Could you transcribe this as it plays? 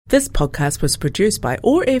This podcast was produced by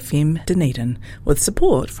OAR FM Dunedin with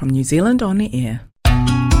support from New Zealand On the Air.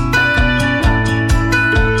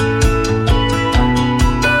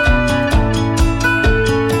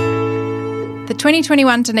 The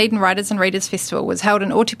 2021 Dunedin Writers and Readers Festival was held in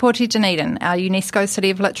Otipoti, Dunedin, our UNESCO City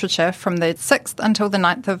of Literature, from the 6th until the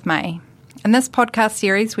 9th of May. In this podcast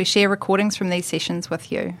series, we share recordings from these sessions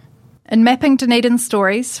with you. In Mapping Dunedin's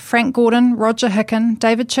Stories, Frank Gordon, Roger Hickin,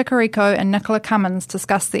 David Ciccoricco and Nicola Cummins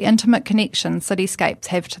discuss the intimate connection cityscapes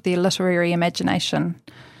have to the literary imagination.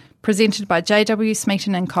 Presented by J.W.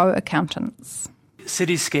 Smeaton & Co. Accountants.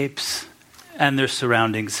 Cityscapes and their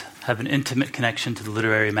surroundings have an intimate connection to the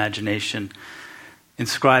literary imagination,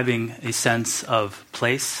 inscribing a sense of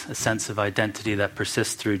place, a sense of identity that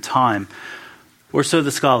persists through time, or so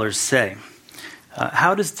the scholars say.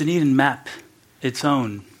 How does Dunedin map its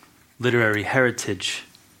own literary heritage?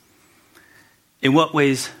 In what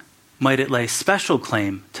ways might it lay special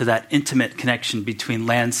claim to that intimate connection between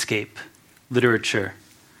landscape, literature,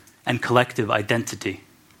 and collective identity?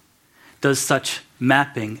 Does such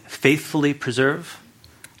mapping faithfully preserve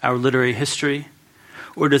our literary history,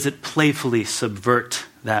 or does it playfully subvert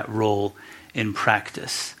that role in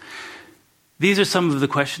practice? These are some of the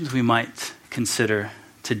questions we might consider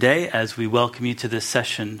today as we welcome you to this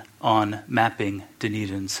session on Mapping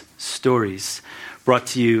Dunedin's Stories, brought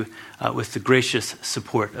to you with the gracious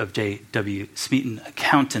support of J.W. Smeaton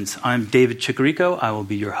Accountants. I'm David Ciccoricco. I will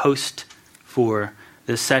be your host for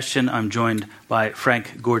this session. I'm joined by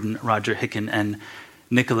Frank Gordon, Roger Hickin, and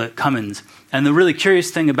Nicola Cummins. And the really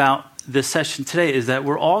curious thing about this session today is that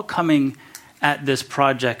we're all coming at this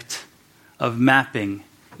project of mapping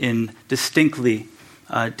in distinctly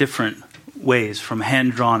different ways, from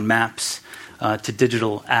hand-drawn maps to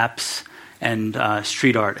digital apps and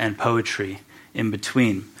street art and poetry in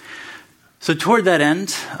between. So toward that end,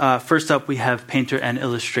 first up we have painter and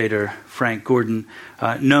illustrator Frank Gordon,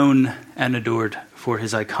 known and adored for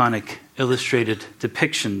his iconic illustrated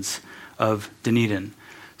depictions of Dunedin.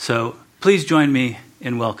 So please join me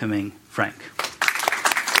in welcoming Frank.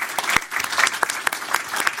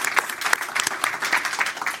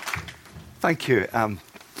 Thank you.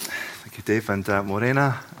 Thank you, Dave and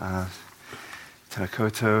Morena.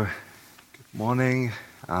 Tarakoto, good morning.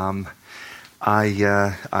 I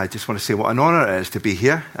just want to say what an honour it is to be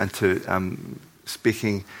here and to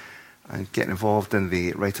speaking and getting involved in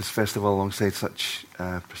the Writers' Festival alongside such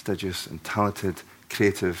prestigious and talented,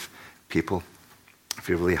 creative people. I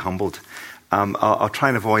feel really humbled. I'll try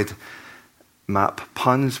and avoid map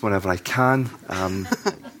puns whenever I can.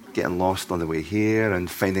 Getting lost on the way here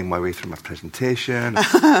and finding my way through my presentation,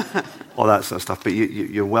 all that sort of stuff. But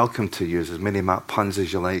you're welcome to use as many map puns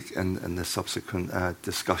as you like in the subsequent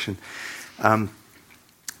discussion. Now,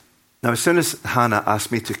 as soon as Hannah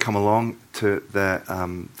asked me to come along to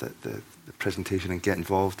the presentation and get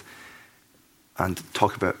involved and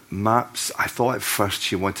talk about maps, I thought at first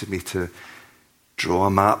she wanted me to draw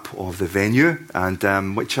a map of the venue,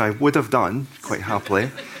 and which I would have done quite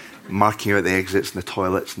happily. Marking out the exits and the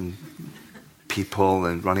toilets and people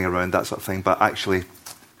and running around, that sort of thing. But actually,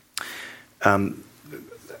 and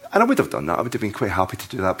I would have done that. I would have been quite happy to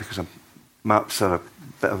do that because maps are a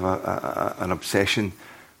bit of an obsession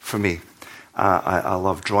for me. I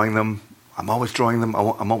love drawing them. I'm always drawing them.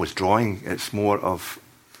 I'm always drawing. It's more of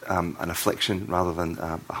an affliction rather than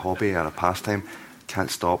a hobby or a pastime.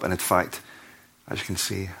 Can't stop. And in fact, as you can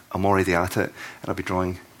see, I'm already at it. And I'll be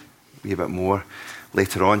drawing a wee bit more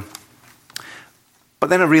later on. But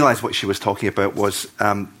then I realised what she was talking about was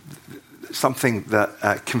something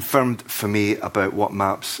that confirmed for me about what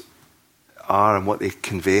maps are and what they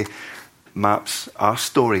convey. Maps are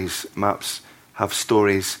stories. Maps have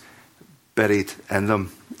stories buried in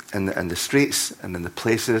them, in the streets and in the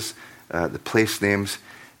places, the place names,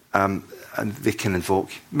 and they can invoke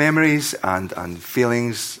memories and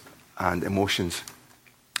feelings and emotions.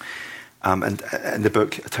 And in the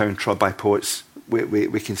book, A Town Trod by Poets,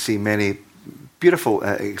 we can see many beautiful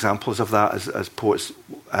examples of that as poets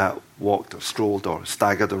walked or strolled or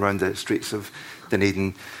staggered around the streets of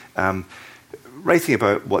Dunedin, writing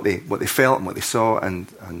about what they felt and what they saw and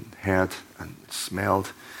heard and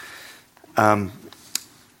smelled.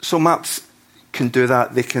 So maps can do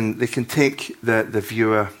that. They can take the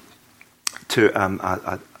viewer to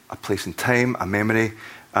a place in time, a memory,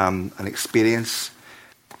 an experience.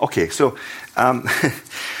 Okay, so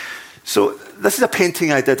so this is a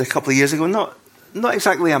painting I did a couple of years ago. Not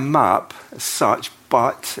exactly a map as such,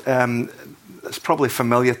 but it's probably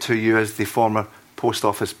familiar to you as the former post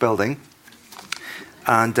office building.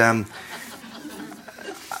 And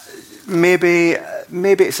maybe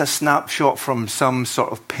it's a snapshot from some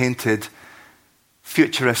sort of painted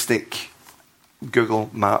futuristic Google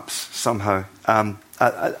Maps somehow. And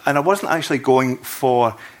I wasn't actually going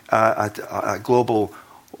for a global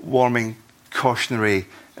warming cautionary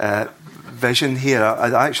vision here.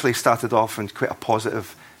 I actually started off in quite a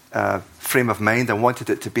positive frame of mind. I wanted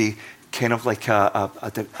it to be kind of like a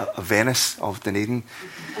Venice of Dunedin.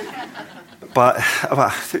 But,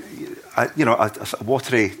 a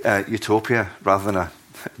watery utopia rather than a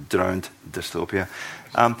drowned dystopia.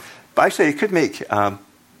 But actually, it could make a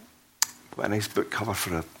nice book cover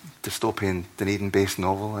for a dystopian Dunedin-based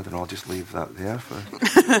novel. I don't know, I'll just leave that there.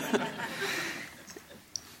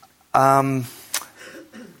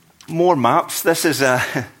 More maps. This is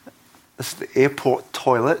the airport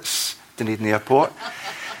toilets, Dunedin Airport.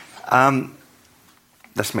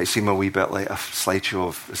 This might seem a wee bit like a slideshow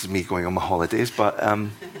of this is me going on my holidays, but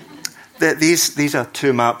these are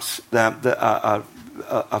two maps that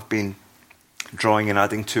I've been drawing and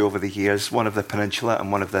adding to over the years. One of the peninsula and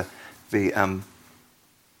one of the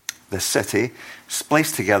city,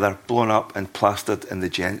 spliced together, blown up and plastered in the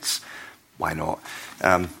gents. Why not?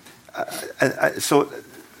 So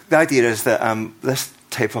the idea is that this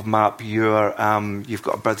type of map, you've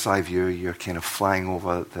got a bird's eye view. You're kind of flying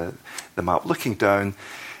over the map, looking down.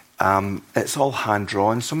 It's all hand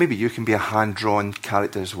drawn, so maybe you can be a hand drawn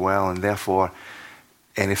character as well, and therefore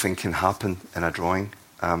anything can happen in a drawing.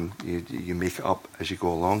 You make it up as you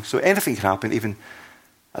go along, so anything can happen, even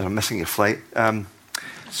as I'm missing your flight.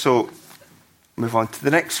 So move on to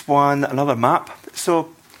the next one, another map. So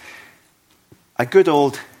a good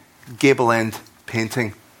old gable end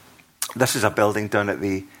painting. This is a building down at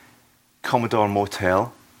the Commodore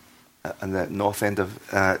Motel in the north end of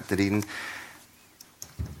Dunedin.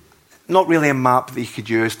 Not really a map that you could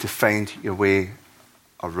use to find your way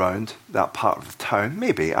around that part of the town.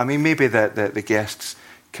 Maybe. I mean, maybe the guests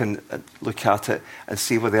can look at it and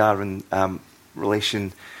see where they are in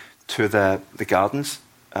relation to the gardens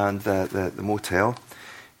and the motel.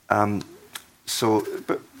 But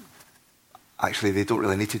actually, they don't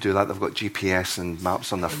really need to do that. They've got GPS and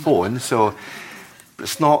maps on their phone, so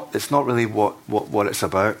it's not really what it's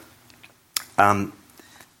about.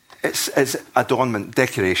 It's adornment,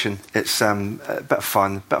 decoration. It's a bit of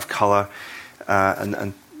fun, a bit of colour,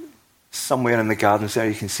 and somewhere in the gardens there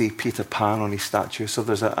you can see Peter Pan on his statue. So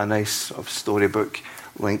there's a nice sort of storybook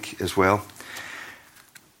link as well.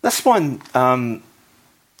 This one,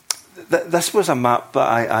 this was a map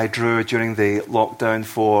that I drew during the lockdown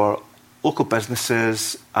for local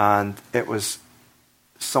businesses, and it was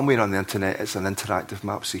somewhere on the internet. It's an interactive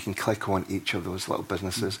map, so you can click on each of those little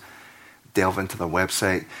businesses, delve into their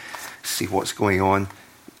website, see what's going on.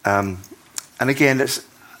 And again,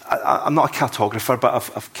 I'm not a cartographer, but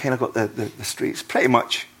I've kind of got the streets pretty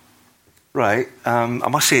much right. I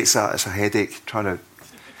must say it's a headache trying to.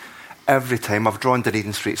 Every time I've drawn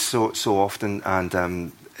Dunedin streets so often,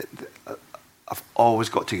 and I've always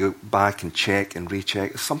got to go back and check and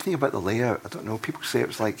recheck. There's something about the layout. I don't know. People say it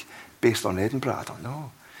was like based on Edinburgh. I don't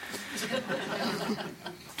know.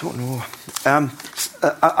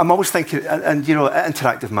 I'm always thinking, and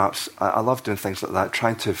interactive maps. I love doing things like that,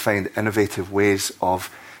 trying to find innovative ways of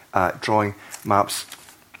drawing maps,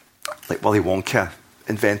 like Willy Wonka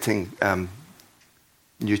inventing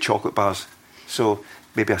new chocolate bars. So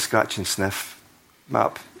maybe a scratch and sniff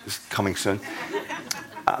map is coming soon.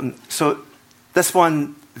 So this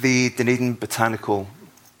one, the Dunedin Botanical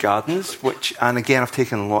Gardens, and again I've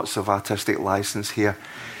taken lots of artistic license here.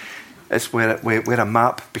 It's where a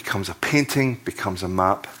map becomes a painting, becomes a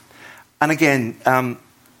map. And again,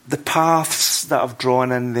 the paths that I've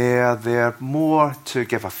drawn in there, they're more to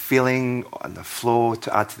give a feeling and a flow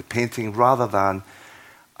to add to the painting rather than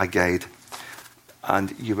a guide.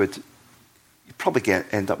 And you'd probably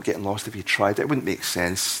end up getting lost if you tried it. It wouldn't make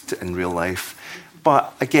sense in real life.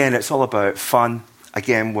 But again, it's all about fun.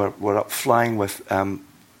 Again, we're up flying with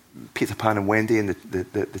Peter Pan and Wendy and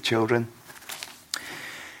the children.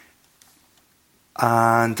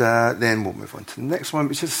 And then we'll move on to the next one,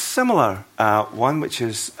 which is a similar one, which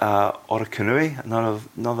is Orokonui,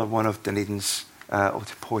 another one of Dunedin's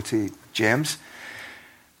Otipoti gems.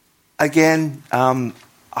 Again,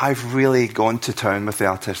 I've really gone to town with the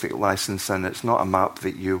artistic license, and it's not a map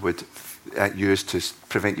that you would use to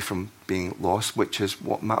prevent you from being lost, which is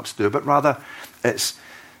what maps do, but rather it's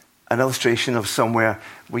an illustration of somewhere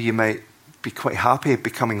where you might be quite happy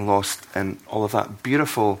becoming lost in all of that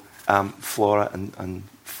beautiful flora and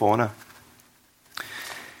fauna.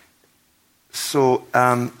 So,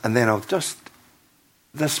 and then I'll just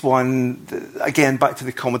this one again back to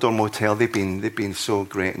the Commodore Motel. They've been so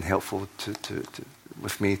great and helpful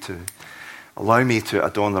with me to allow me to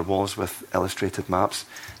adorn their walls with illustrated maps.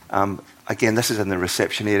 Again, this is in the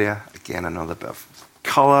reception area. Again, another bit of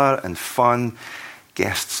colour and fun.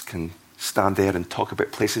 Guests can stand there and talk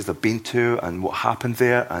about places they've been to and what happened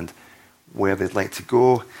there and where they'd like to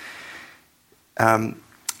go. But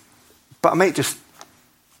I might just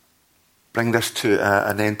bring this to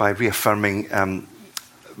an end by reaffirming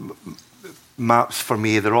maps for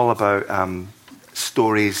me. They're all about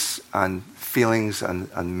stories and feelings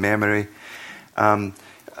and memory.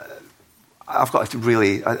 I've got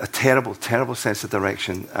a terrible, terrible sense of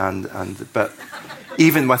direction, but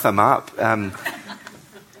even with a map.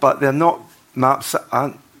 But they're not, maps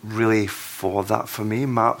aren't really for that for me.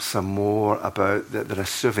 Maps are more about, they're a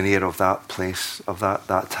souvenir of that place, of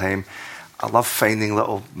that time. I love finding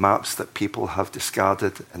little maps that people have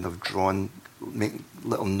discarded and they've drawn, make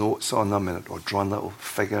little notes on them or drawn little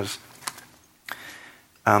figures.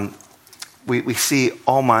 We see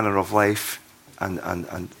all manner of life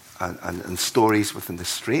and stories within the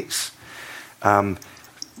streets.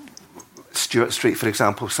 Stewart Street, for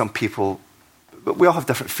example, some people, but we all have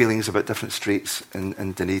different feelings about different streets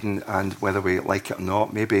in Dunedin and whether we like it or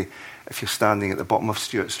not. Maybe if you're standing at the bottom of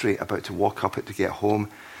Stewart Street about to walk up it to get home,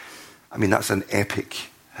 I mean, that's an epic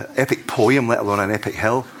poem, let alone an epic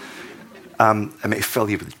hill. It may fill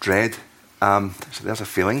you with dread. So there's a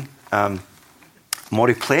feeling.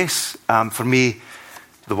 Moray Place, for me,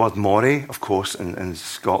 the word Moray, of course, in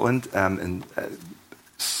Scotland,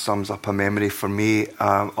 sums up a memory for me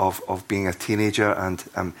of being a teenager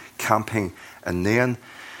and camping in Nairn,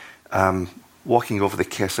 walking over the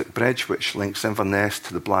Keswick Bridge, which links Inverness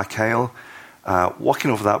to the Black Isle,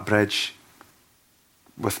 walking over that bridge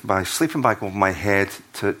with my sleeping bag over my head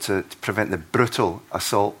to prevent the brutal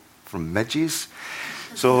assault from midges.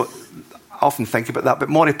 So I often think about that. But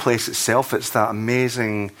Moray Place itself, it's that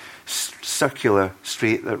amazing circular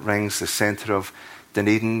street that rings the centre of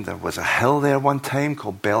Dunedin. There was a hill there one time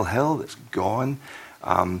called Bell Hill that's gone.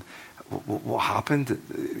 What happened?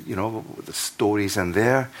 You know, the stories in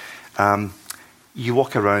there. You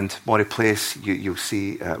walk around Moray Place, you'll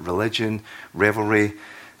see religion, revelry,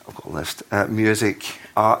 I've got a list, music,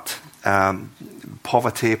 art,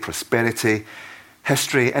 poverty, prosperity,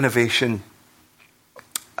 history, innovation,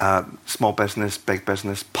 small business, big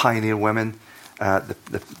business, pioneer women,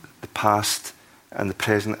 the past and the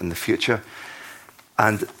present and the future.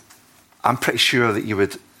 And I'm pretty sure that you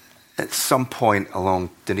would, at some point along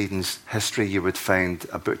Dunedin's history, you would find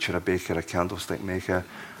a butcher, a baker, a candlestick maker,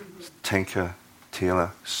 tinker,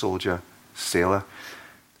 tailor, soldier, sailor.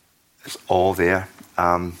 It's all there.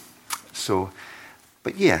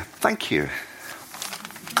 But yeah, thank you.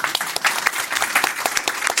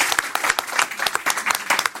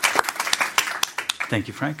 Thank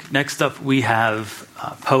you, Frank. Next up, we have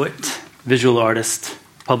poet, visual artist,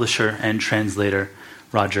 publisher, and translator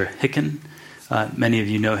Roger Hickin. Many of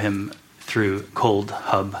you know him through Cold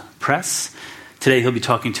Hub Press. Today, he'll be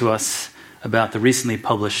talking to us about the recently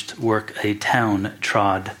published work, A Town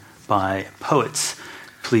Trod by Poets.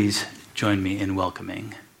 Please join me in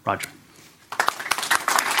welcoming Roger.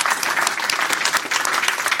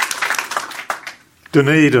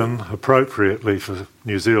 Dunedin, appropriately for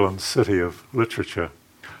New Zealand's city of literature,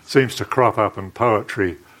 seems to crop up in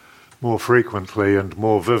poetry more frequently and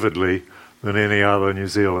more vividly than any other New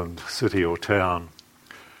Zealand city or town.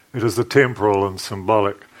 It is the temporal and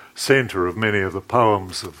symbolic centre of many of the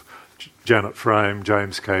poems of Janet Frame,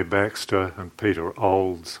 James K. Baxter and Peter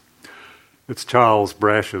Olds. It's Charles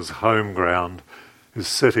Brash's home ground, his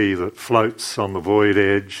city that floats on the void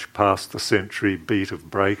edge past the century beat of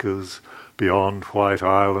breakers, beyond White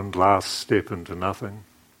Island, last step into nothing.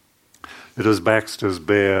 It is Baxter's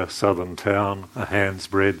bare southern town, a hand's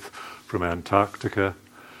breadth from Antarctica.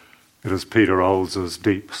 It is Peter Olds's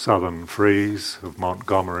deep southern freeze of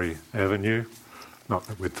Montgomery Avenue. Not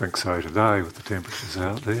that we'd think so today with the temperatures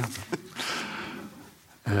out there.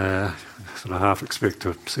 Sort of half expect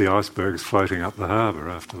to see icebergs floating up the harbour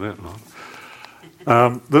after that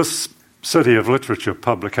lot. This City of Literature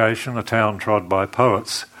publication, A Town Trod by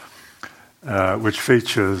Poets, which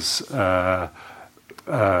features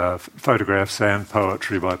photographs and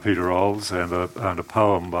poetry by Peter Olds and a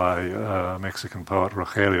poem by Mexican poet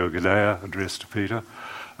Rogelio Gadea addressed to Peter,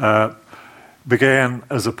 began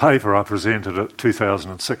as a paper I presented at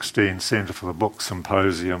 2016 Centre for the Book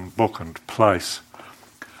Symposium, Book and Place.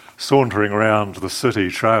 Sauntering around the city,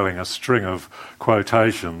 trailing a string of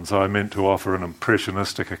quotations, I meant to offer an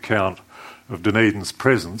impressionistic account of Dunedin's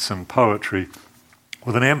presence in poetry,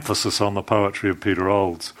 with an emphasis on the poetry of Peter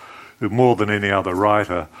Olds, who more than any other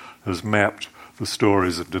writer has mapped the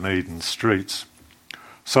stories of Dunedin's streets.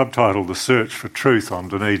 subtitled The Search for Truth on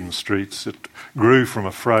Dunedin Streets. It grew from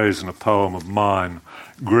a phrase in a poem of mine,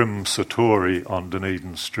 Grim Satori on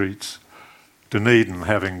Dunedin Streets, Dunedin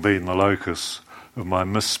having been the locus of my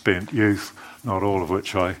misspent youth, not all of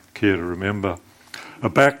which I care to remember. A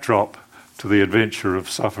backdrop to the adventure of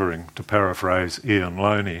suffering, to paraphrase Ian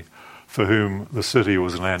Loney, for whom the city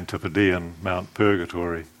was an Antipodean Mount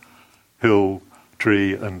Purgatory. Hill,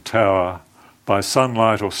 tree and tower, by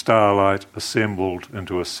sunlight or starlight, assembled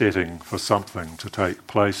into a setting for something to take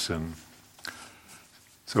place in.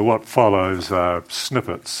 So what follows are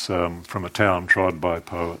snippets from a town trod by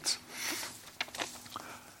poets.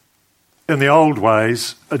 In the old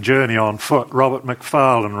ways, A Journey on Foot, Robert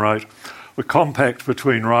Macfarlane wrote, "The compact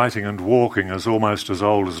between writing and walking is almost as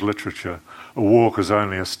old as literature. A walk is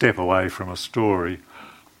only a step away from a story."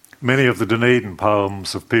 Many of the Dunedin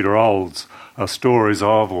poems of Peter Olds are stories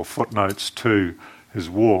of, or footnotes to, his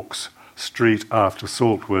walks, street after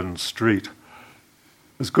Saltwind Street.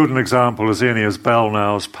 As good an example as any is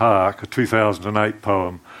Balnow's Park, a 2008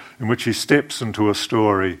 poem in which he steps into a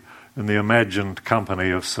story in the imagined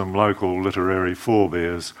company of some local literary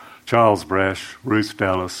forebears, Charles Brash, Ruth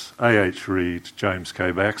Dallas, A.H. Reid, James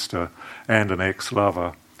K. Baxter, and an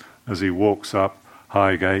ex-lover, as he walks up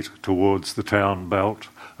Highgate towards the town belt,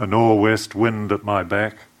 a nor'west wind at my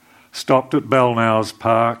back, stopped at Balnow's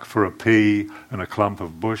Park for a pea in a clump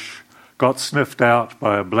of bush, got sniffed out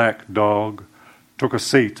by a black dog, took a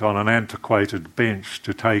seat on an antiquated bench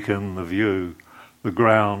to take in the view, the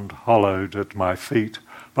ground hollowed at my feet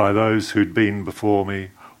by those who'd been before me,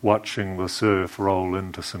 watching the surf roll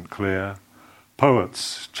into St. Clair.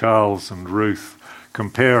 Poets, Charles and Ruth,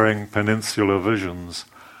 comparing peninsular visions,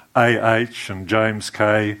 A.H. and James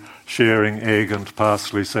K. sharing egg and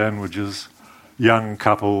parsley sandwiches, young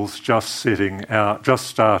couples just starting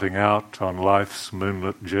out on life's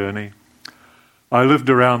moonlit journey. I lived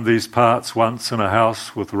around these parts once in a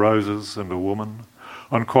house with roses and a woman.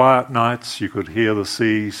 On quiet nights you could hear the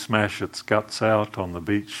sea smash its guts out on the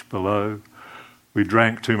beach below. We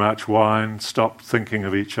drank too much wine, stopped thinking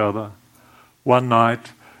of each other. One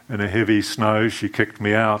night, in a heavy snow, she kicked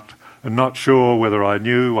me out, and not sure whether I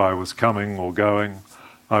knew I was coming or going,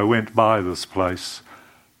 I went by this place,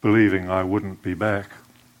 believing I wouldn't be back.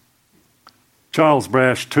 Charles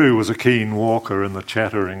Brash, too, was a keen walker in the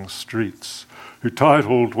chattering streets, who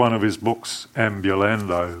titled one of his books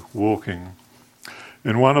Ambulando, Walking.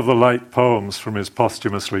 In one of the late poems from his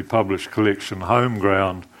posthumously published collection, Home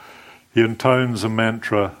Ground, he intones a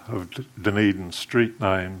mantra of Dunedin street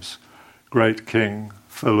names: Great King,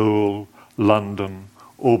 Falloul, London,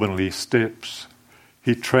 Aubenley Steps.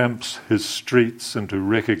 He tramps his streets into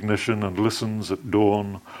recognition and listens at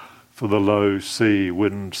dawn for the low sea,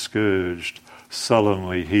 wind-scourged,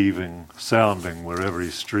 sullenly heaving, sounding where every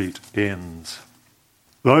street ends.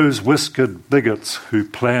 Those whiskered bigots who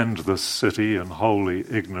planned this city in holy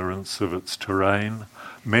ignorance of its terrain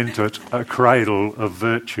meant it a cradle of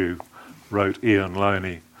virtue, wrote Ian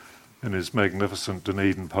Loney in his magnificent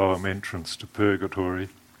Dunedin poem Entrance to Purgatory.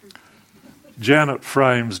 Janet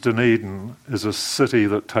frames Dunedin as a city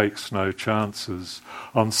that takes no chances.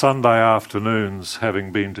 On Sunday afternoons,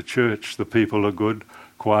 having been to church, the people are good,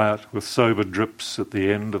 quiet, with sober drips at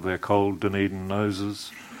the end of their cold Dunedin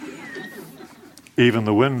noses. Even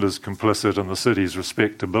the wind is complicit in the city's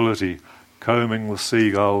respectability, combing the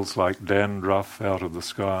seagulls like dandruff out of the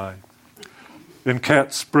sky. In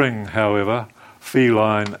Cat Spring, however,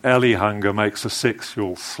 feline alley hunger makes a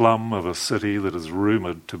sexual slum of a city that is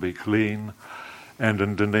rumoured to be clean, and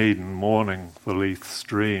in Dunedin morning, the Leith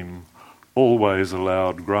stream, always a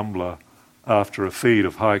loud grumbler, after a feed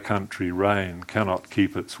of high country rain, cannot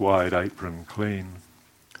keep its wide apron clean.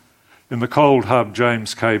 In the cold hub,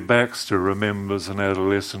 James K. Baxter remembers an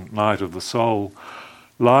adolescent night of the soul,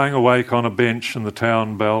 lying awake on a bench in the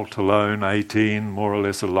town belt, alone, 18, more or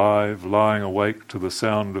less alive, lying awake to the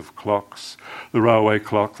sound of clocks, the railway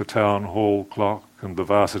clock, the town hall clock, and the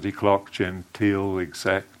varsity clock, genteel,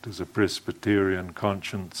 exact as a Presbyterian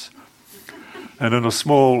conscience. And in a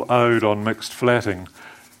small ode on mixed flatting,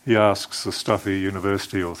 he asks the stuffy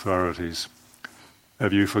university authorities,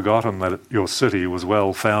 have you forgotten that your city was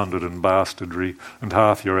well founded in bastardry, and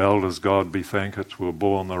half your elders, God be thank it, were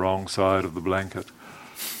born the wrong side of the blanket?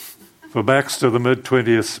 For Baxter, the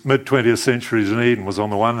mid-20th century Dunedin was on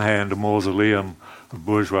the one hand a mausoleum of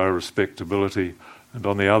bourgeois respectability, and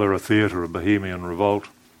on the other a theatre of bohemian revolt.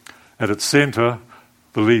 At its centre,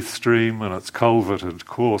 the Leith stream and its culverted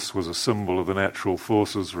course was a symbol of the natural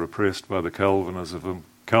forces repressed by the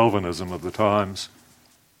Calvinism of the times.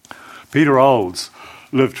 Peter Olds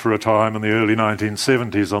lived for a time in the early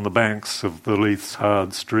 1970s on the banks of the Leith's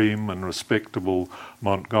hard stream and respectable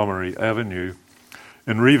Montgomery Avenue.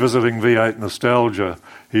 In revisiting V8 nostalgia,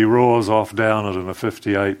 he roars off down it in a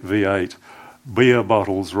 58 V8, beer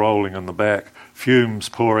bottles rolling in the back, fumes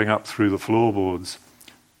pouring up through the floorboards.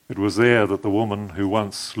 It was there that the woman who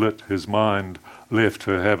once lit his mind left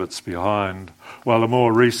her habits behind, while a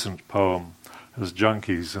more recent poem has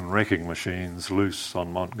junkies and wrecking machines loose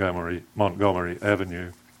on Montgomery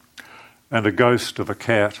Avenue, and a ghost of a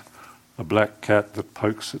cat, a black cat that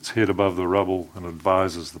pokes its head above the rubble and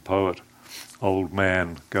advises the poet, "Old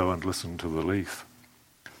man, go and listen to the Leith."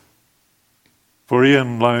 For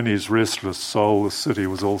Ian Loney's restless soul, the city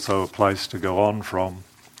was also a place to go on from.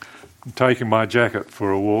 Taking my jacket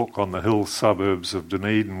for a walk on the hill suburbs of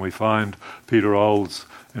Dunedin, we find Peter Olds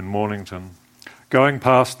in Mornington, going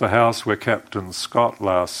past the house where Captain Scott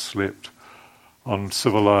last slept on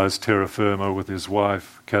civilised terra firma with his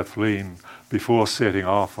wife, Kathleen, before setting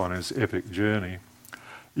off on his epic journey.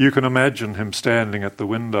 You can imagine him standing at the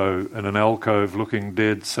window in an alcove looking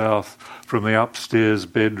dead south from the upstairs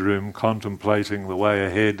bedroom, contemplating the way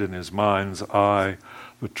ahead in his mind's eye,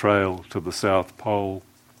 the trail to the South Pole.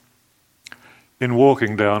 In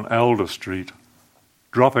walking down Alder Street,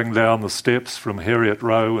 dropping down the steps from Heriot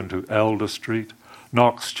Row into Alder Street,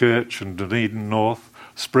 Knox Church and Dunedin North,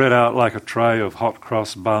 spread out like a tray of hot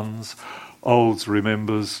cross buns, Olds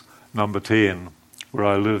remembers number 10, where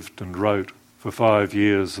I lived and wrote for 5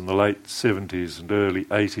 years in the late 70s and early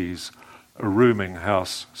 80s, a rooming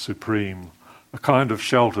house supreme, a kind of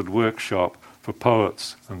sheltered workshop for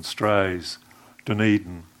poets and strays.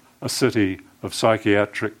 Dunedin, a city of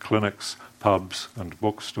psychiatric clinics, pubs and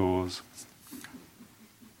bookstores.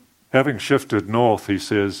 Having shifted north, he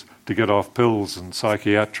says, to get off pills and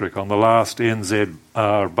psychiatric on the last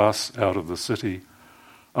NZR bus out of the city,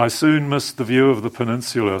 I soon missed the view of the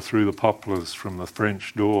peninsula through the poplars from the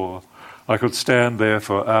French door. I could stand there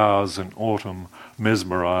for hours in autumn,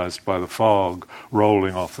 mesmerised by the fog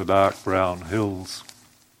rolling off the dark brown hills.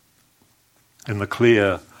 In The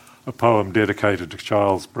Clear, a poem dedicated to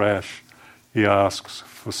Charles Brash, he asks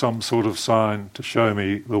for some sort of sign to show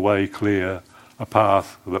me the way clear, a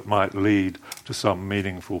path that might lead to some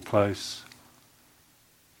meaningful place.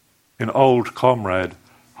 In Old Comrade,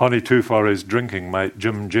 Honi Tufore's drinking mate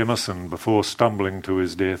Jim Jemison, before stumbling to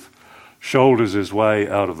his death, shoulders his way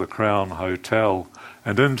out of the Crown Hotel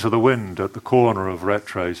and into the wind at the corner of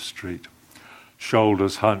Rattray Street.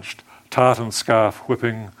 Shoulders hunched, tartan scarf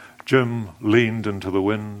whipping, Jim leaned into the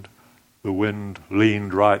wind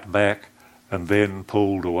leaned right back and then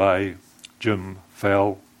pulled away. Jim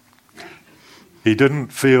fell. He didn't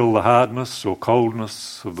feel the hardness or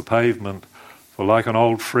coldness of the pavement, for like an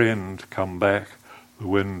old friend come back, the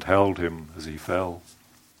wind held him as he fell.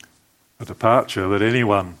 A departure that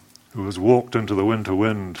anyone who has walked into the winter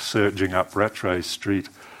wind surging up Rattray Street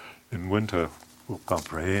in winter will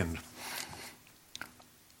comprehend.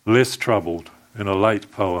 Less troubled, in a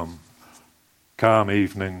late poem, Calm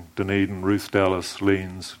Evening, Dunedin, Ruth Dallas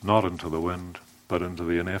leans not into the wind, but into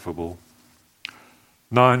the ineffable.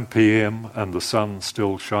 9 p.m. and the sun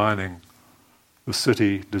still shining, the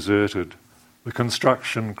city deserted. The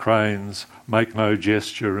construction cranes make no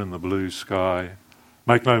gesture in the blue sky,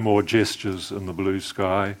 make no more gestures in the blue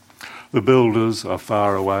sky. The builders are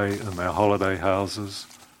far away in their holiday houses.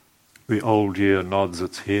 The old year nods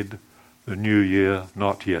its head, the new year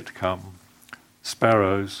not yet come.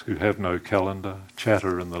 Sparrows, who have no calendar,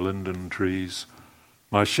 chatter in the linden trees.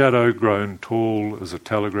 My shadow, grown tall as a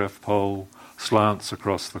telegraph pole, slants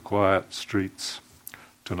across the quiet streets.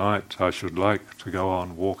 Tonight I should like to go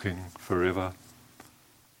on walking forever.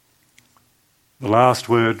 The last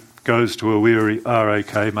word goes to a weary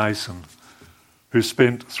R.A.K. Mason, who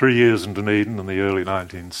spent 3 years in Dunedin in the early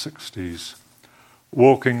 1960s.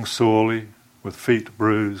 Walking sorely, with feet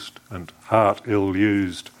bruised and heart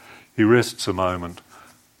ill-used, he rests a moment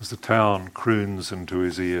as the town croons into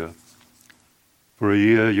his ear. For a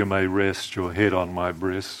year you may rest your head on my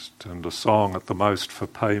breast, and a song at the most for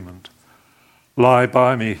payment. Lie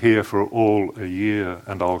by me here for all a year,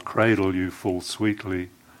 and I'll cradle you full sweetly.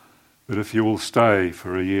 But if you will stay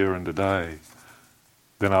for a year and a day,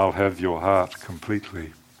 then I'll have your heart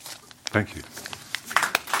completely. Thank you.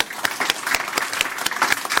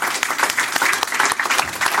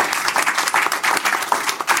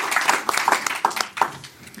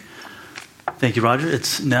 Thank you, Roger.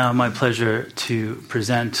 It's now my pleasure to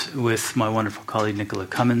present with my wonderful colleague Nicola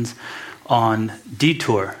Cummins on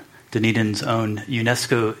Detour, Dunedin's own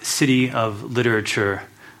UNESCO City of Literature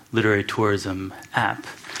literary tourism app.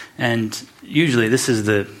 And usually this is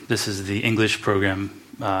the English program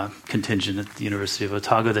contingent at the University of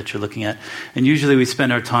Otago that you're looking at. And usually we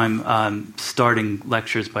spend our time starting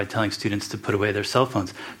lectures by telling students to put away their cell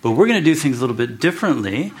phones. But we're going to do things a little bit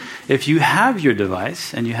differently. If you have your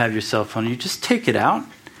device and you have your cell phone, you just take it out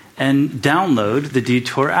and download the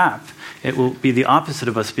Detour app. It will be the opposite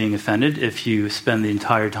of us being offended if you spend the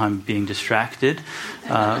entire time being distracted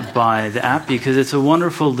by the app, because it's a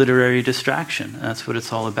wonderful literary distraction. That's what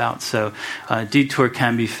it's all about. So Detour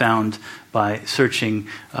can be found by searching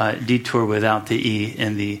Detour without the E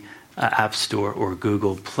in the App Store or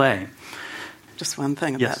Google Play. Just one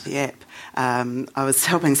thing about Yes. the app. I was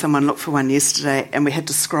helping someone look for one yesterday, and we had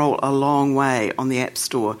to scroll a long way on the App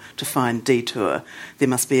Store to find Detour. There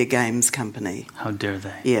must be a games company. How dare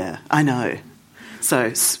they? Yeah, I know. So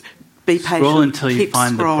be patient. Scroll until you Keep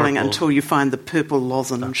find the scrolling purple- until you find the purple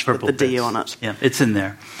lozenge with the D bits. on it. Yeah, it's in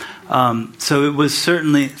there. So it was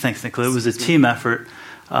certainly, thanks Nicola, it was a team effort.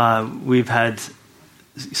 We've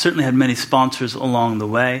certainly had many sponsors along the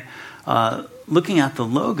way. Looking at the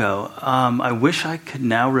logo, I wish I could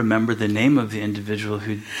now remember the name of the individual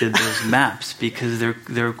who did those maps, because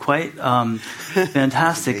they're quite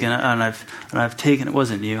fantastic. And I've taken, it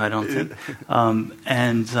wasn't you, I don't think.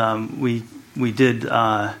 We did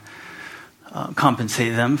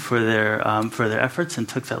compensate them for their efforts, and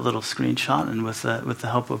took that little screenshot. And with the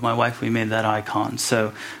help of my wife, we made that icon.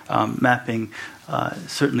 So mapping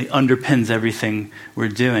certainly underpins everything we're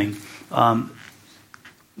doing.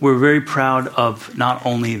 We're very proud of not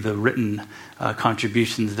only the written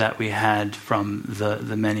contributions that we had from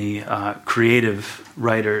the many creative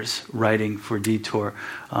writers writing for Detour,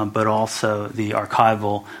 but also the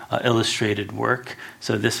archival illustrated work.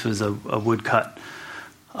 So this was a woodcut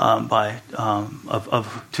of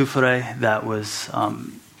Tufure that was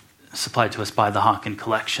supplied to us by the Hickin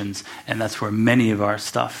collections, and that's where many of our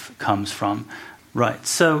stuff comes from. Right,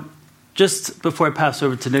 so just before I pass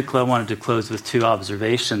over to Nicola, I wanted to close with two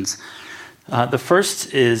observations. The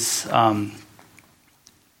first is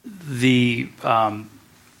the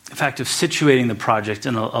fact of situating the project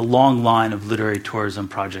in a long line of literary tourism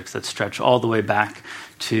projects that stretch all the way back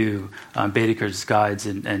to Baedeker's Guides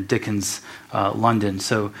and Dickens' London.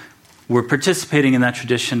 So we're participating in that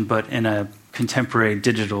tradition, but in a contemporary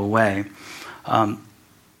digital way.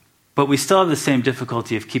 But we still have the same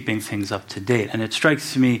difficulty of keeping things up to date. And it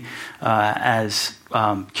strikes me as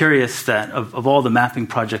curious that of all the mapping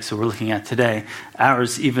projects that we're looking at today,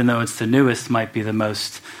 ours, even though it's the newest, might be the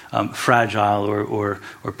most fragile or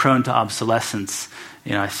prone to obsolescence.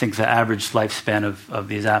 You know, I think the average lifespan of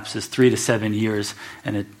these apps is 3 to 7 years,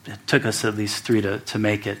 and it took us at least 3 to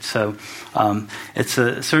make it. So it's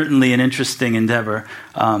certainly an interesting endeavor.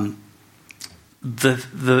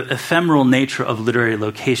 The ephemeral nature of literary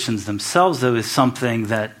locations themselves, though, is something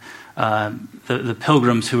that the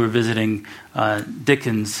pilgrims who were visiting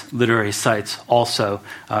Dickens' literary sites also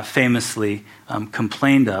famously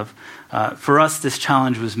complained of. For us, this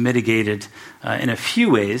challenge was mitigated in a few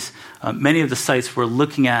ways. Many of the sites we're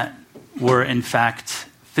looking at were, in fact,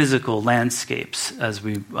 physical landscapes, as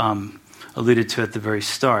we alluded to at the very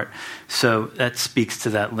start. So that speaks to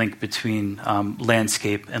that link between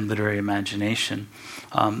landscape and literary imagination.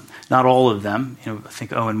 Not all of them. You know, I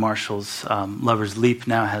think Owen Marshall's Lover's Leap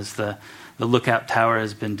now has the lookout tower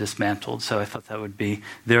has been dismantled, so I thought that would be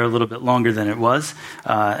there a little bit longer than it was.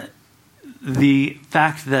 The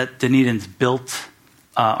fact that Dunedin's built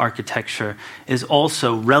architecture is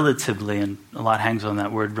also relatively, and a lot hangs on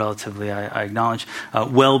that word relatively, I acknowledge,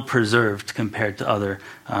 well preserved compared to other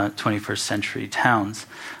 21st century towns.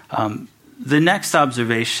 The next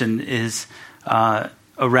observation is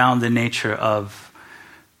around the nature of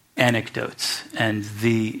anecdotes, and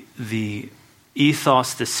the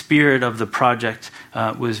ethos, the spirit of the project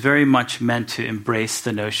was very much meant to embrace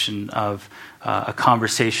the notion of a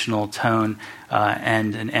conversational tone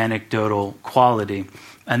and an anecdotal quality.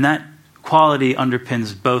 And that quality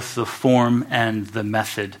underpins both the form and the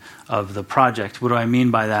method of the project. What do I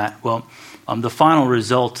mean by that? Well, the final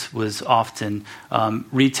result was often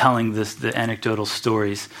retelling the anecdotal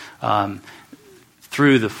stories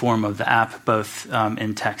through the form of the app, both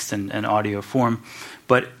in text and audio form.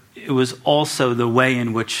 But it was also the way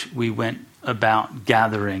in which we went about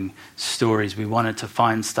gathering stories. We wanted to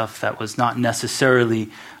find stuff that was not necessarily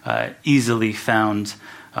easily found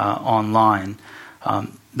online.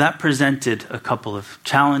 That presented a couple of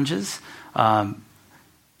challenges.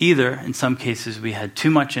 Either, in some cases, we had too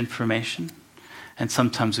much information, and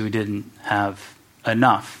sometimes we didn't have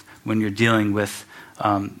enough when you're dealing with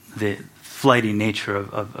the flighty nature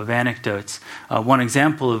of anecdotes. One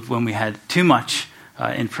example of when we had too much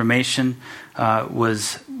information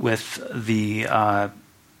was with the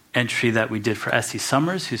entry that we did for S.E.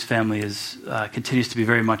 Summers, whose family continues to be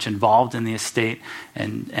very much involved in the estate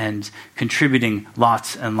and contributing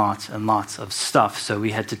lots and lots and lots of stuff. So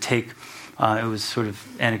we had to take, it was sort of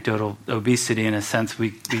anecdotal obesity in a sense.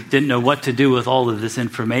 We didn't know what to do with all of this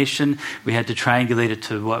information. We had to triangulate it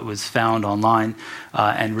to what was found online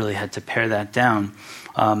and really had to pare that down.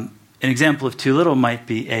 An example of too little might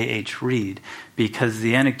be A.H. Reed, because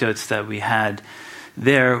the anecdotes that we had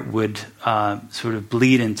there would sort of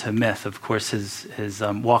bleed into myth. Of course, his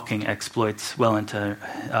walking exploits well into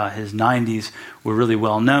his 90s were really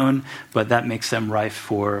well known, but that makes them rife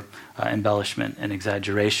for embellishment and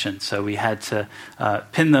exaggeration. So we had to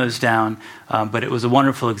pin those down, but it was a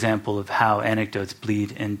wonderful example of how anecdotes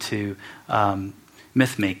bleed into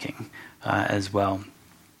myth-making as well.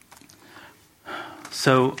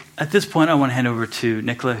 So at this point, I want to hand over to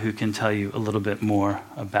Nicola, who can tell you a little bit more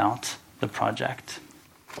about the project.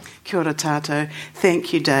 Kia ora tātou.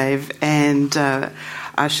 Thank you, Dave. And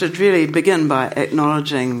I should really begin by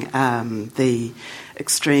acknowledging the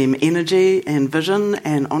extreme energy and vision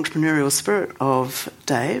and entrepreneurial spirit of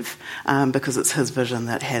Dave, because it's his vision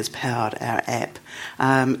that has powered our app.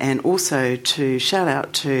 And also to shout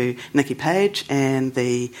out to Nikki Page and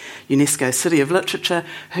the UNESCO City of Literature,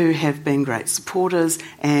 who have been great supporters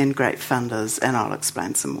and great funders, and I'll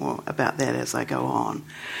explain some more about that as I go on.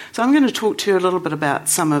 So I'm going to talk to you a little bit about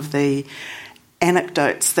some of the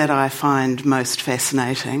anecdotes that I find most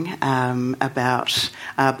fascinating about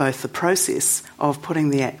both the process of putting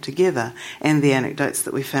the app together and the anecdotes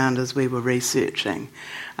that we found as we were researching.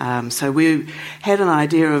 So we had an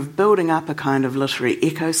idea of building up a kind of literary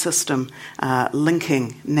ecosystem,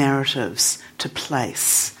 linking narratives to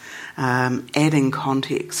place, adding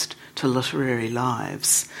context to literary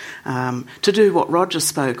lives. To do what Roger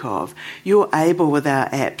spoke of, you're able with our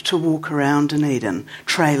app to walk around Dunedin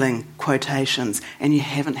trailing quotations, and you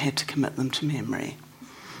haven't had to commit them to memory.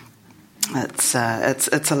 It's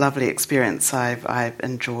a lovely experience. I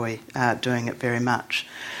enjoy doing it very much.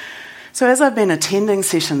 So as I've been attending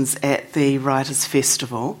sessions at the Writers'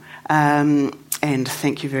 Festival, and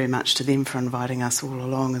thank you very much to them for inviting us all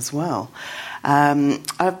along as well,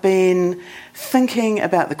 I've been thinking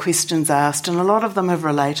about the questions asked, and a lot of them have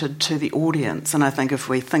related to the audience. And I think if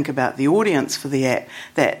we think about the audience for the app,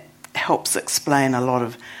 that helps explain a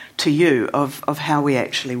lot to you of how we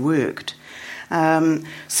actually worked.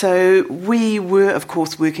 So we were, of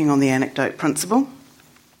course, working on the anecdote principle.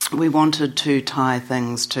 We wanted to tie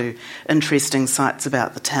things to interesting sites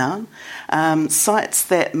about the town, sites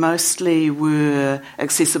that mostly were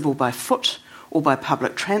accessible by foot or by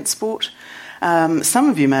public transport. Some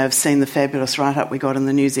of you may have seen the fabulous write-up we got in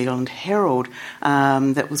the New Zealand Herald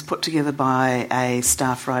that was put together by a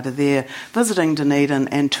staff writer there, visiting Dunedin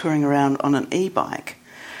and touring around on an e-bike.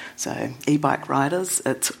 So e-bike riders,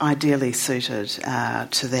 it's ideally suited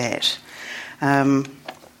to that.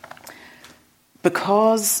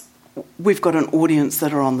 Because we've got an audience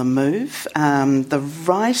that are on the move, the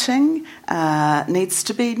writing needs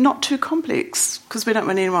to be not too complex, because we don't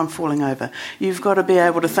want anyone falling over. You've got to be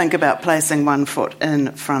able to think about placing one foot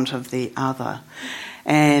in front of the other.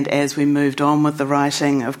 And as we moved on with the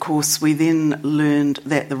writing, of course, we then learned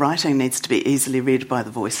that the writing needs to be easily read by the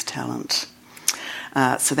voice talent.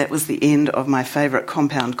 So that was the end of my favourite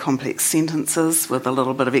compound complex sentences, with a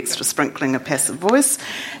little bit of extra sprinkling of passive voice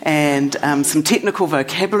and some technical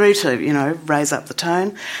vocabulary to, raise up the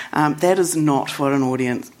tone. That is not what an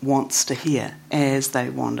audience wants to hear as they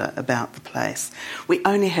wander about the place. We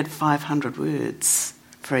only had 500 words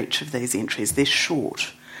for each of these entries. They're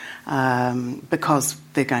short because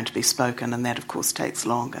they're going to be spoken, and that, of course, takes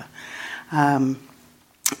longer.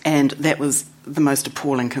 And that was the most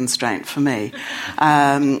appalling constraint for me.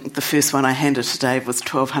 The first one I handed to Dave was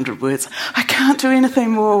 1,200 words. I can't do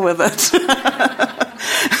anything more with it.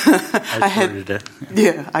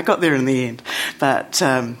 I got there in the end. But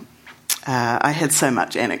I had so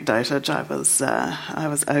much anecdotage, I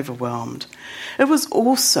was overwhelmed. It was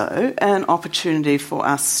also an opportunity for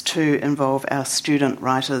us to involve our student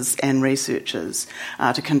writers and researchers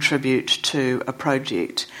to contribute to a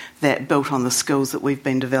project that built on the skills that we've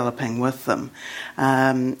been developing with them.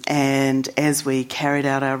 And as we carried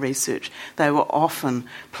out our research, they were often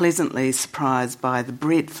pleasantly surprised by the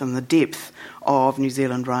breadth and the depth of New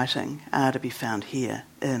Zealand writing to be found here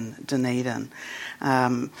in Dunedin.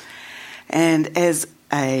 And as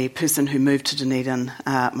a person who moved to Dunedin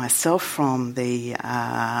myself from the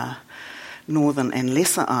Northern and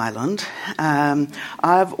Lesser Island,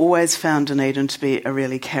 I've always found Dunedin to be a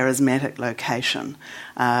really charismatic location.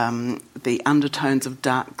 The undertones of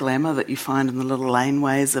dark glamour that you find in the little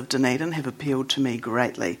laneways of Dunedin have appealed to me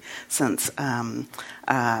greatly since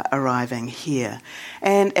arriving here.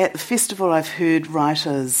 And at the festival, I've heard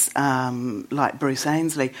writers like Bruce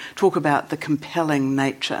Ainsley talk about the compelling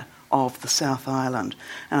nature of the South Island,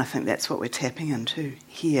 and I think that's what we're tapping into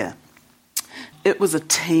here. It was a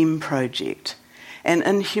team project, and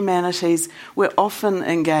in humanities we're often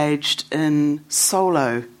engaged in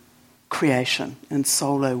solo creation and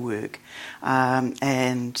solo work,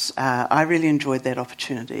 and I really enjoyed that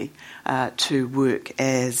opportunity to work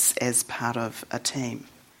as part of a team.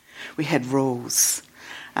 We had rules.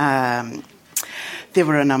 There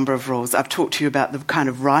were a number of rules. I've talked to you about the kind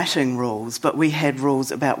of writing rules, but we had rules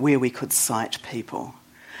about where we could cite people.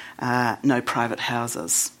 No private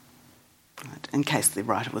houses, right, in case the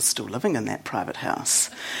writer was still living in that private house.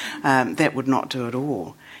 That would not do at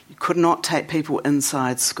all. You could not take people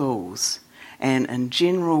inside schools. And in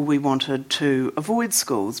general, we wanted to avoid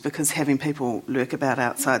schools because having people lurk about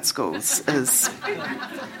outside schools is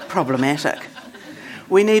problematic.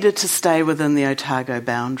 We needed to stay within the Otago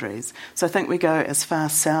boundaries. So I think we go as far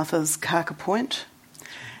south as Kaka Point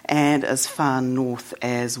and as far north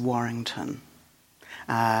as Warrington.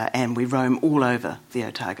 And we roam all over the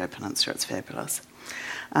Otago Peninsula. It's fabulous.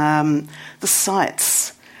 The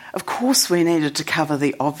sites. Of course, we needed to cover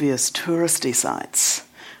the obvious touristy sites.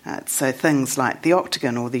 So things like the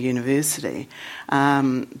Octagon or the university.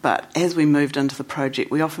 But as we moved into the project,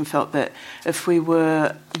 we often felt that if we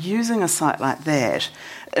were using a site like that,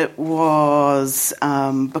 it was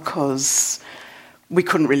because we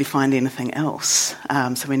couldn't really find anything else.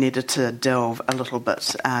 So we needed to delve a little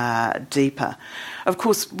bit deeper. Of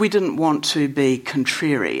course, we didn't want to be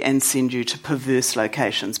contrary and send you to perverse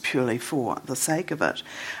locations purely for the sake of it.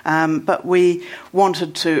 But we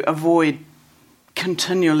wanted to avoid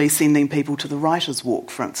continually sending people to the Writers'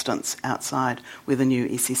 Walk, for instance, outside where the new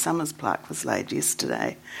E.C. Summers plaque was laid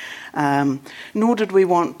yesterday. Nor did we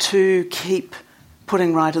want to keep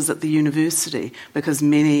putting writers at the university because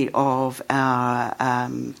many of our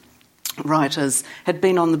writers had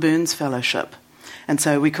been on the Burns Fellowship, and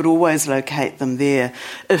so we could always locate them there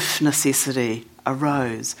if necessity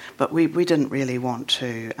arose, but we didn't really want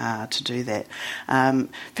to do that.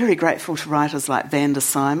 Very grateful to writers like Vanda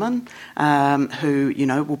Simon, who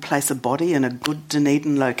will place a body in a good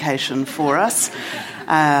Dunedin location for us.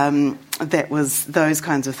 Those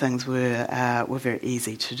kinds of things were very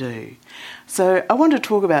easy to do. So I want to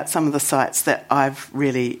talk about some of the sites that I've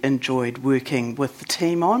really enjoyed working with the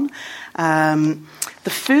team on. The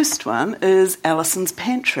first one is Alison's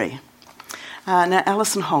Pantry. Now,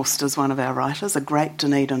 Alison Holst is one of our writers, a great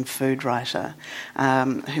Dunedin food writer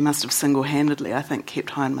who must have single-handedly, I think,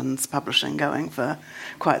 kept Heineman's publishing going for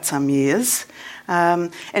quite some years.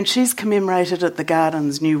 And she's commemorated at the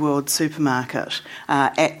Gardens New World supermarket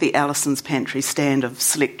at the Alison's Pantry stand of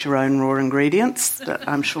select your own raw ingredients that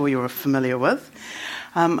I'm sure you're familiar with.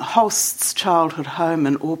 Holst's childhood home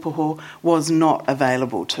in Ōpaho was not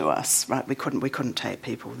available to us, right? We couldn't take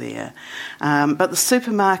people there. But the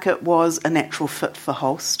supermarket was a natural fit for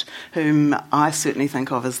Holst, whom I certainly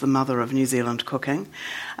think of as the mother of New Zealand cooking,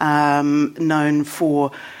 known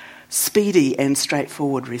for speedy and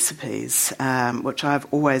straightforward recipes, which I've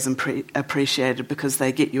always appreciated because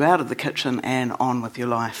they get you out of the kitchen and on with your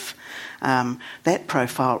life. That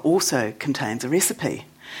profile also contains a recipe.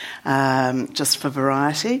 Just for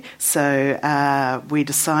variety. So we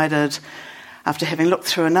decided, after having looked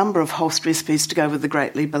through a number of Holst recipes, to go with the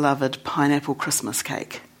greatly beloved pineapple Christmas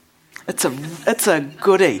cake. It's a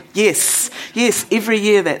goodie. Yes, every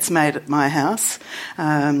year that's made at my house,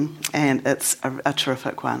 and it's a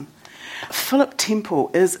terrific one. Philip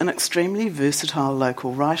Temple is an extremely versatile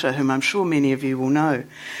local writer whom I'm sure many of you will know.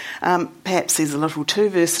 Perhaps he's a little too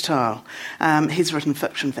versatile. He's written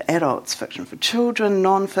fiction for adults, fiction for children,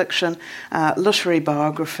 non-fiction, literary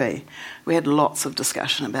biography. We had lots of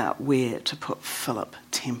discussion about where to put Philip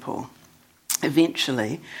Temple.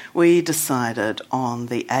 Eventually, we decided on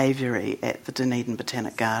the aviary at the Dunedin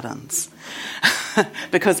Botanic Gardens.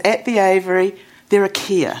 Because at the aviary, they're a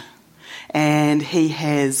Kia, and he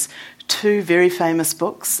has two very famous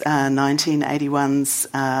books, 1981's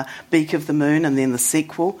Beak of the Moon and then the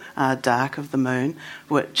sequel, Dark of the Moon,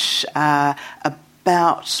 which are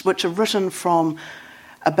written from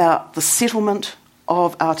about the settlement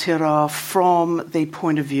of Aotearoa from the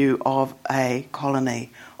point of view of a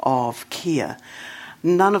colony of Kia.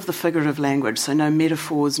 None of the figurative language, so no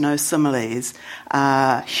metaphors, no similes,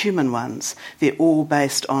 are human ones. They're all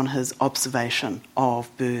based on his observation of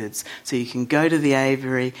birds. So you can go to the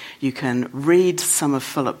aviary, you can read some of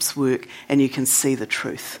Philip's work, and you can see the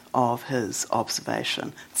truth of his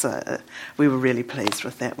observation. So we were really pleased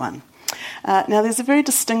with that one. Now there's a very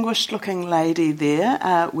distinguished looking lady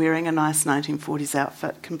there wearing a nice 1940s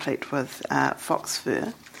outfit complete with fox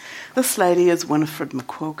fur. This lady is Winifred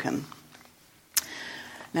McQuilkin.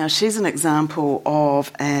 Now, she's an example of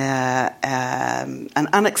an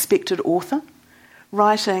unexpected author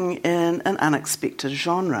writing in an unexpected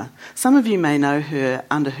genre. Some of you may know her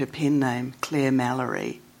under her pen name, Claire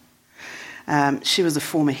Mallory. She was a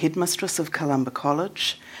former headmistress of Columba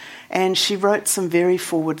College, and she wrote some very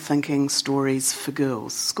forward-thinking stories for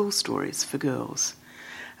girls, school stories for girls,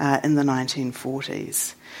 in the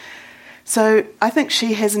 1940s. So I think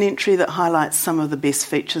she has an entry that highlights some of the best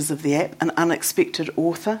features of the app, an unexpected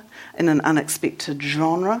author in an unexpected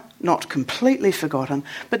genre, not completely forgotten,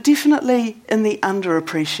 but definitely in the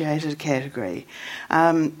underappreciated category.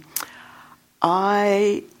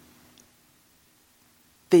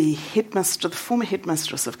 The former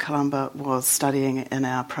headmistress of Columba was studying in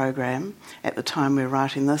our program at the time we were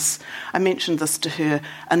writing this. I mentioned this to her.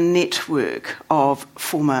 A network of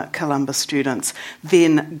former Columba students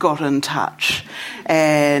then got in touch,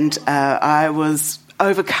 and I was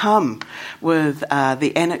overcome with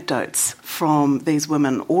the anecdotes from these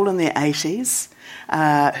women, all in their 80s,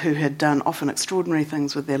 who had done often extraordinary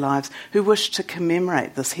things with their lives, who wished to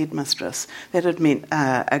commemorate this headmistress. That had meant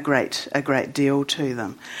a great deal to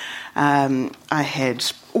them. I had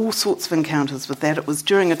all sorts of encounters with that. It was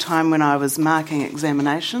during a time when I was marking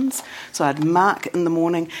examinations, so I'd mark in the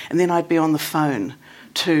morning and then I'd be on the phone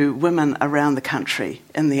to women around the country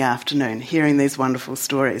in the afternoon, hearing these wonderful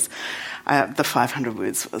stories. The 500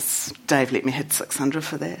 words was, Dave let me hit 600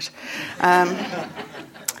 for that.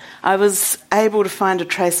 I was able to find a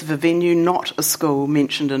trace of a venue, not a school,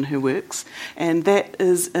 mentioned in her works, and that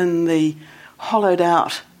is in the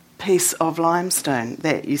hollowed-out piece of limestone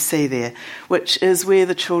that you see there, which is where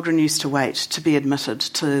the children used to wait to be admitted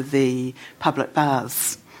to the public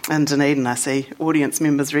baths in Dunedin. I see audience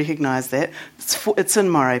members recognise that. It's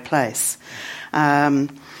in Moray Place.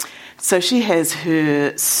 So she has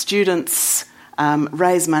her students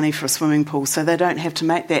raise money for a swimming pool so they don't have to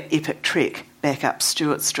make that epic trek back up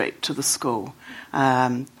Stewart Street to the school.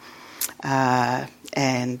 And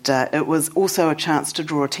it was also a chance to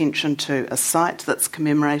draw attention to a site that's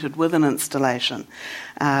commemorated with an installation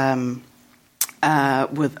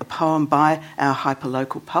with a poem by our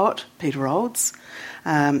hyperlocal poet, Peter Olds.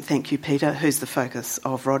 Thank you, Peter, who's the focus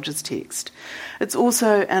of Roger's text. It's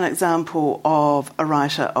also an example of a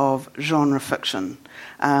writer of genre fiction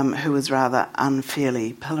who was rather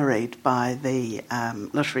unfairly pilloried by the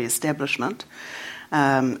literary establishment.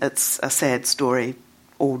 It's a sad story,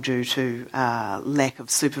 all due to lack of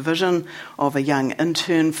supervision of a young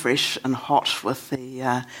intern, fresh and hot with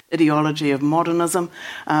the ideology of modernism,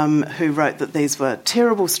 who wrote that these were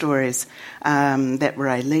terrible stories that were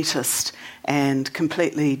elitist and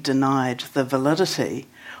completely denied the validity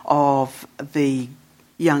of the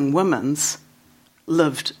young women's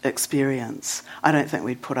lived experience. I don't think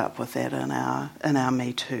we'd put up with that in our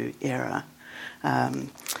Me Too era.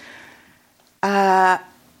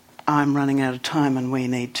 I'm running out of time, and we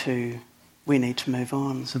need to move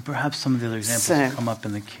on. So perhaps some of the other examples will come up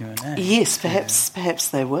in the Q&A. Yes, perhaps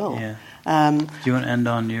they will. Yeah. Do you want to end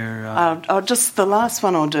on your... just the last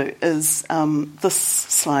one I'll do is this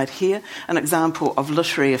slide here, an example of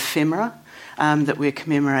literary ephemera that we're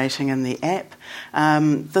commemorating in the app.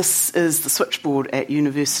 This is the switchboard at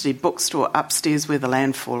University Bookstore upstairs where the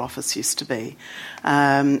landfall office used to be.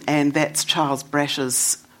 And that's Charles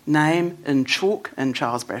Brash's name in chalk in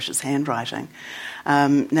Charles Brash's handwriting.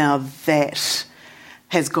 Now that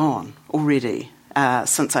has gone already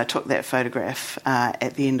since I took that photograph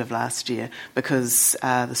at the end of last year, because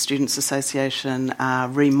the Students' Association are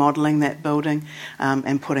remodelling that building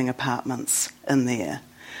and putting apartments in there.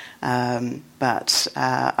 But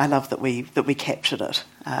I love that we captured it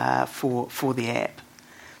for the app.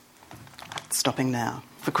 Stopping now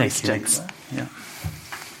for questions. Thank you, Nicola. Yeah.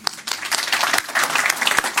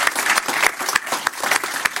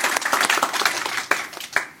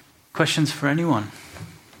 Questions for anyone?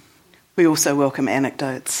 We also welcome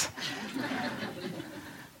anecdotes.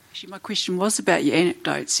 Actually, my question was about your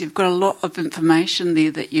anecdotes. You've got a lot of information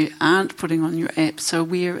there that you aren't putting on your app, so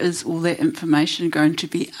where is all that information going to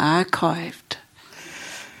be archived?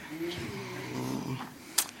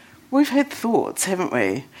 We've had thoughts, haven't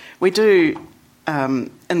we? We do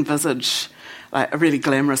envisage like a really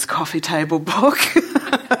glamorous coffee table book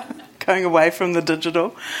going away from the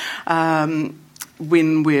digital,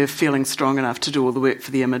 when we're feeling strong enough to do all the work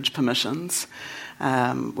for the image permissions,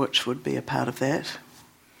 which would be a part of that.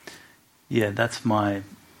 Yeah, that's my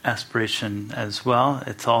aspiration as well.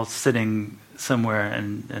 It's all sitting somewhere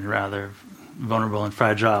in rather vulnerable and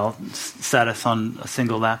fragile status on a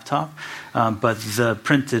single laptop, but the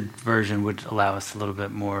printed version would allow us a little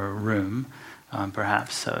bit more room,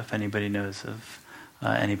 perhaps. So if anybody knows of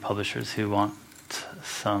any publishers who want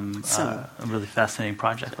a really fascinating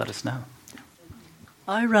project, let us know.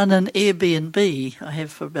 I run an Airbnb. I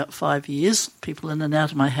have for about 5 years. People in and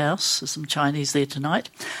out of my house. There's some Chinese there tonight.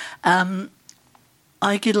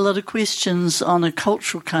 I get a lot of questions on a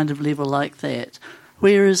cultural kind of level like that.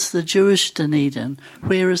 Where is the Jewish Dunedin?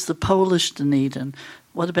 Where is the Polish Dunedin?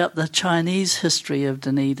 What about the Chinese history of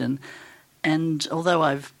Dunedin? And although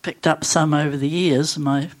I've picked up some over the years,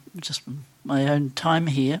 my own time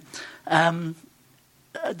here,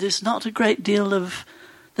 there's not a great deal of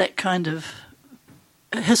that kind of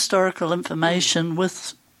historical information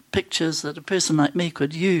with pictures that a person like me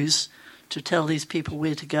could use to tell these people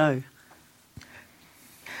where to go.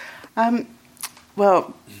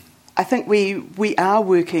 Well, I think we are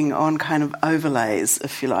working on kind of overlays,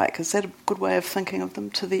 if you like. Is that a good way of thinking of them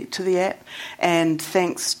to the app? And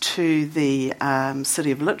thanks to the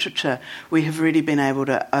City of Literature, we have really been able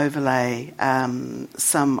to overlay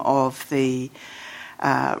some of the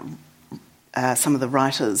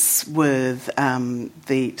writers with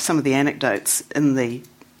some of the anecdotes in the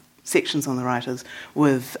sections on the writers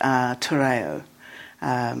with te reo.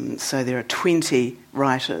 So there are 20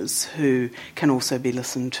 writers who can also be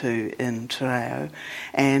listened to in te reo,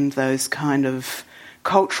 and those kind of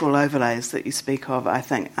cultural overlays that you speak of, I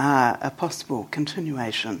think, are a possible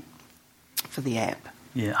continuation for the app.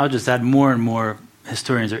 Yeah, I'll just add more and more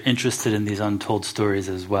historians are interested in these untold stories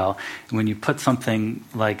as well. And when you put something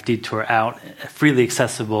like Detour out, freely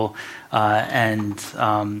accessible and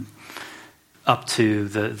up to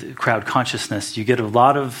the crowd consciousness, you get a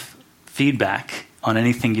lot of feedback on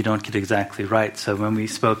anything you don't get exactly right. So when we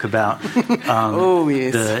spoke about the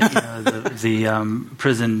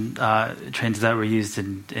prison trains that were used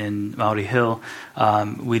in Maori Hill,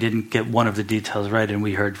 we didn't get one of the details right, and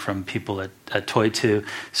we heard from people at Toitu.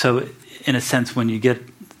 So in a sense, when you get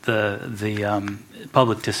the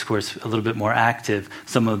public discourse a little bit more active,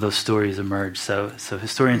 some of those stories emerge. So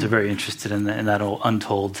historians are very interested in that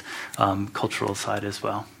untold cultural side as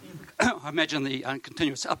well. I imagine the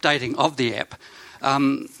continuous updating of the app. So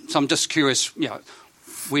I'm just curious,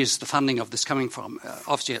 where's the funding of this coming from?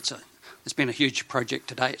 Obviously, it's been a huge project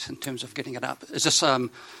to date in terms of getting it up. Is this a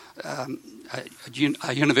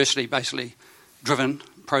university basically driven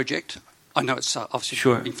project? I know it's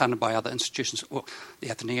obviously being funded by other institutions, or the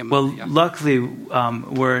Athenaeum. Well, luckily,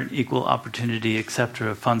 we're an equal opportunity acceptor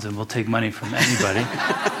of funds, and we'll take money from anybody.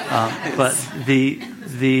 But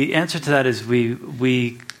the answer to that is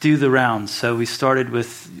we do the rounds. So we started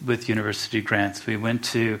with university grants. We went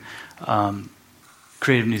to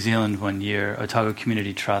Creative New Zealand one year, Otago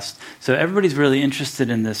Community Trust. So everybody's really interested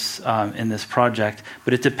in this project,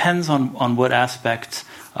 but it depends on what aspect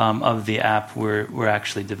of the app we're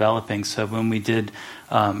actually developing. So when we did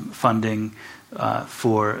funding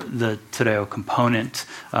for the te reo component,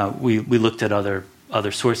 we looked at other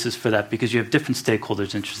sources for that, because you have different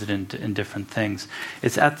stakeholders interested in different things.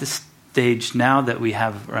 It's at this stage now that we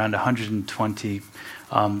have around 120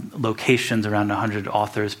 locations, around 100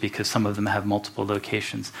 authors, because some of them have multiple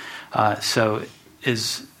locations. So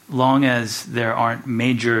as long as there aren't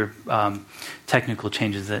major technical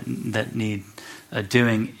changes that need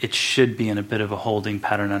doing, it should be in a bit of a holding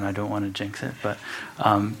pattern, and I don't want to jinx it. But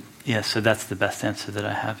so that's the best answer that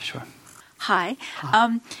I have, sure. Hi.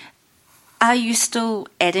 Are you still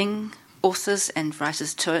adding authors and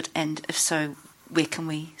writers to it? And if so, where can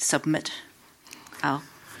we submit our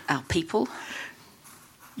people?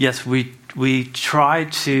 Yes, we try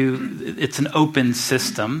to. It's an open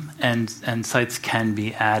system, and sites can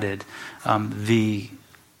be added. The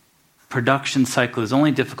production cycle is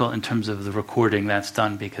only difficult in terms of the recording that's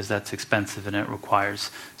done, because that's expensive and it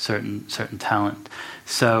requires certain talent.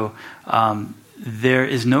 So there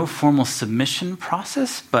is no formal submission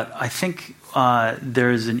process, but I think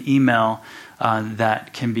there is an email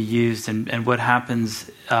that can be used, and what happens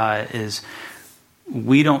is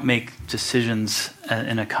we don't make decisions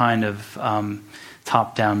in a kind of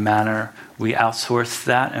top-down manner. We outsource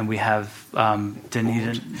that, and we have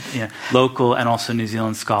Dunedin, local and also New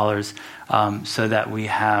Zealand scholars, so that we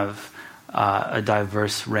have a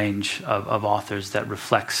diverse range of authors that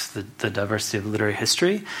reflects the diversity of literary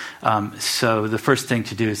history. So the first thing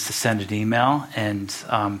to do is to send an email, and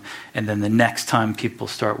then the next time people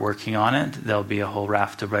start working on it, there'll be a whole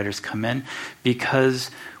raft of writers come in,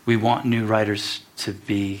 because we want new writers to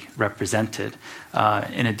be represented.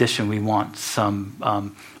 In addition, we want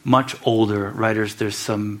some much older writers. There's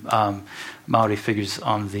some Maori figures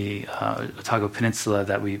on the Otago Peninsula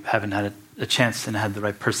that we haven't had a chance and had the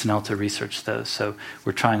right personnel to research those. So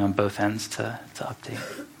we're trying on both ends to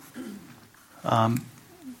update.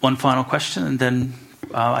 One final question, and then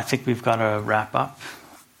I think we've got to wrap up.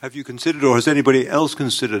 Have you considered, or has anybody else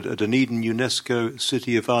considered, a Dunedin UNESCO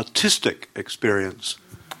City of Artistic experience?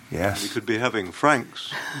 Yes. We could be having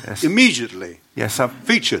Frank's immediately. Yes,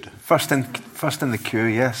 featured. First in the queue,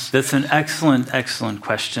 yes. That's an excellent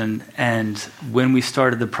question. And when we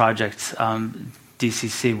started the project,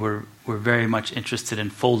 DCC were very much interested in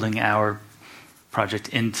folding our project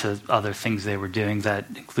into other things they were doing that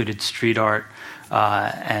included street art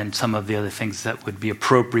and some of the other things that would be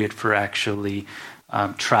appropriate for actually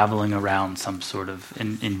traveling around some sort of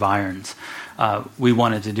environs. We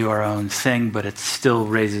wanted to do our own thing, but it still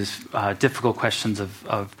raises difficult questions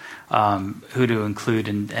of who to include.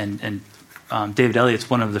 And David Elliott's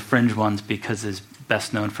one of the fringe ones because he's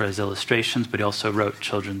best known for his illustrations, but he also wrote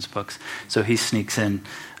children's books. So he sneaks in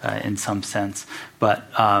some sense. But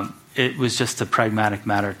it was just a pragmatic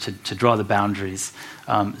matter to draw the boundaries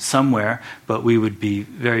somewhere, but we would be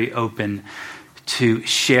very open to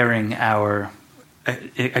sharing our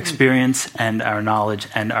experience and our knowledge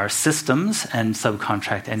and our systems, and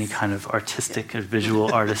subcontract any kind of artistic or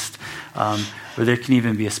visual artist, or there can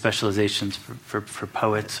even be a specializations for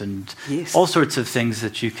poets and all sorts of things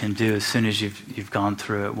that you can do as soon as you've gone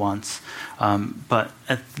through it once. But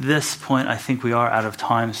at this point, I think we are out of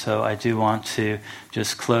time, so I do want to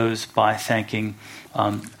just close by thanking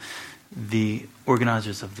the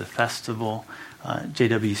organizers of the festival,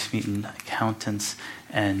 J.W. Smeaton Accountants,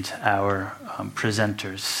 and our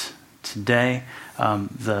presenters today.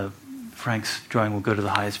 The Frank's drawing will go to the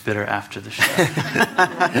highest bidder after the show.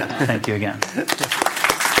 Thank you again.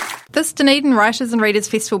 This Dunedin Writers and Readers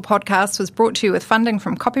Festival podcast was brought to you with funding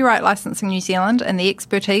from Copyright Licensing New Zealand and the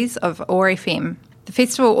expertise of OAR FM. The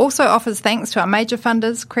festival also offers thanks to our major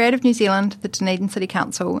funders, Creative New Zealand, the Dunedin City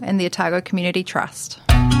Council, and the Otago Community Trust.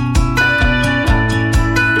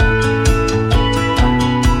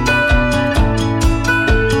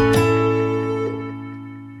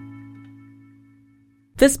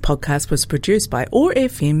 This podcast was produced by OAR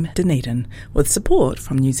FM Dunedin with support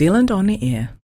from New Zealand On Air.